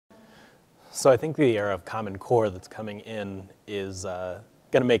So I think the era of Common Core that's coming in is going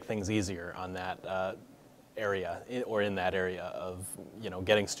to make things easier on that area, or in that area of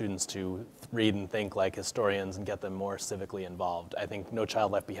getting students to read and think like historians and get them more civically involved. I think No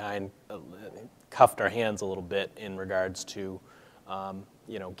Child Left Behind cuffed our hands a little bit in regards to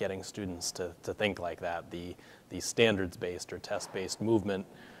getting students to think like that. The standards-based or test-based movement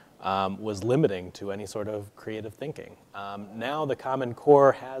was limiting to any sort of creative thinking. Now the Common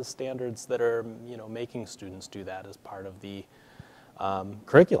Core has standards that are making students do that as part of the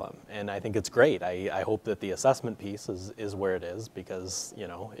curriculum, and I think it's great. I hope that the assessment piece is where it is, because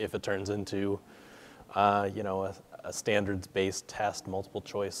if it turns into a standards-based test, multiple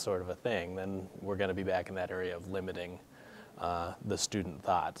choice sort of a thing, then we're going to be back in that area of limiting the student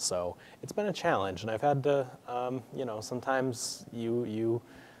thought. So it's been a challenge, and I've had to sometimes you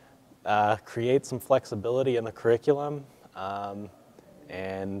create some flexibility in the curriculum,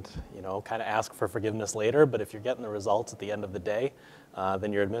 and kind of ask for forgiveness later. But if you're getting the results at the end of the day,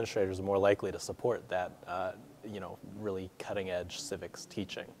 then your administrators are more likely to support that really cutting edge civics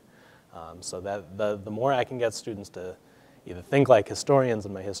teaching. So that the more I can get students to either think like historians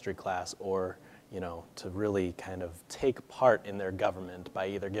in my history class, or to really kind of take part in their government by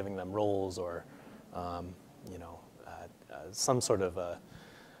either giving them roles or some sort of a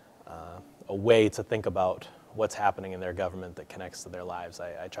way to think about what's happening in their government that connects to their lives.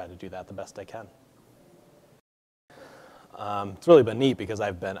 I try to do that the best I can. It's really been neat because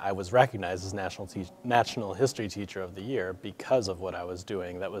I was recognized as National History Teacher of the Year because of what I was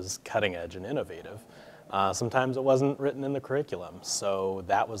doing that was cutting edge and innovative. Sometimes it wasn't written in the curriculum, so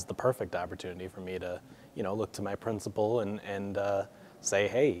that was the perfect opportunity for me to look to my principal and say,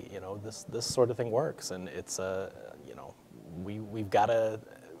 hey, this sort of thing works, and it's we've got to.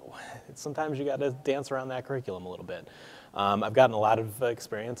 Sometimes you got to dance around that curriculum a little bit. I've gotten a lot of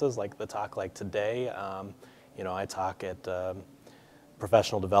experiences, like the talk like today. I talk at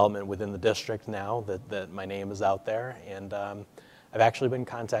professional development within the district now that my name is out there, and I've actually been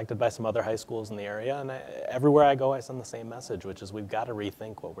contacted by some other high schools in the area, and everywhere I go I send the same message, which is we've got to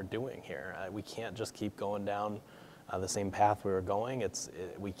rethink what we're doing here. We can't just keep going down the same path we were going.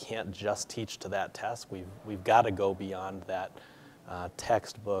 We can't just teach to that test. We've got to go beyond that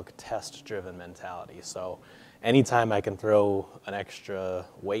textbook, test-driven mentality. So anytime I can throw an extra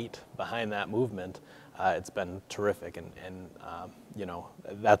weight behind that movement, it's been terrific, and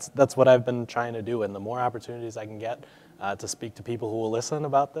that's what I've been trying to do. And the more opportunities I can get to speak to people who will listen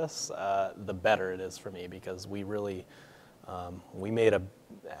about this, the better it is for me, because we really we made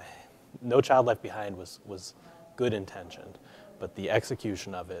No Child Left Behind was good intentioned, but the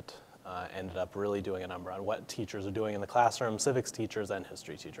execution of it ended up really doing a number on what teachers are doing in the classroom, civics teachers and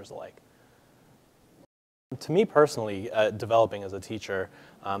history teachers alike. To me personally, developing as a teacher,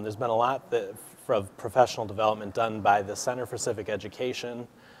 there's been a lot of professional development done by the Center for Civic Education,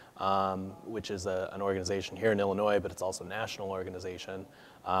 which is an organization here in Illinois, but it's also a national organization.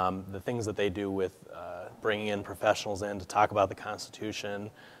 The things that they do with bringing in professionals in to talk about the Constitution,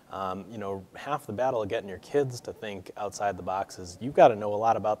 half the battle of getting your kids to think outside the box is you've got to know a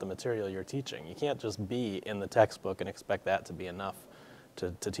lot about the material you're teaching. You can't just be in the textbook and expect that to be enough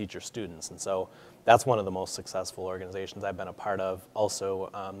to teach your students. And so that's one of the most successful organizations I've been a part of. Also,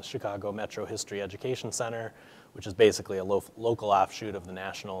 the Chicago Metro History Education Center, which is basically a local offshoot of the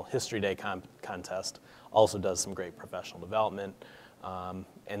National History Day contest, also does some great professional development.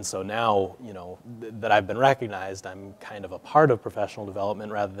 And so now, that I've been recognized, I'm kind of a part of professional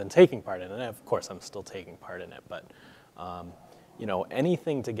development rather than taking part in it. And of course, I'm still taking part in it, but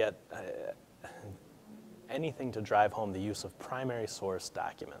anything to drive home the use of primary source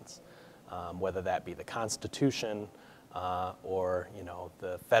documents, whether that be the Constitution or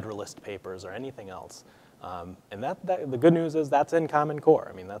the Federalist Papers or anything else. And the good news is that's in Common Core.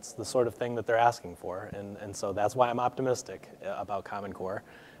 I mean, that's the sort of thing that they're asking for, and so that's why I'm optimistic about Common Core.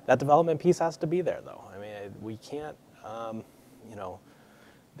 That development piece has to be there, though. I mean, we can't,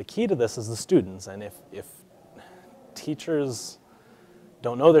 the key to this is the students, and if teachers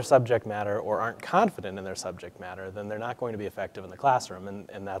don't know their subject matter or aren't confident in their subject matter, then they're not going to be effective in the classroom,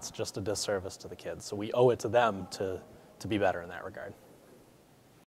 and that's just a disservice to the kids. So we owe it to them to be better in that regard.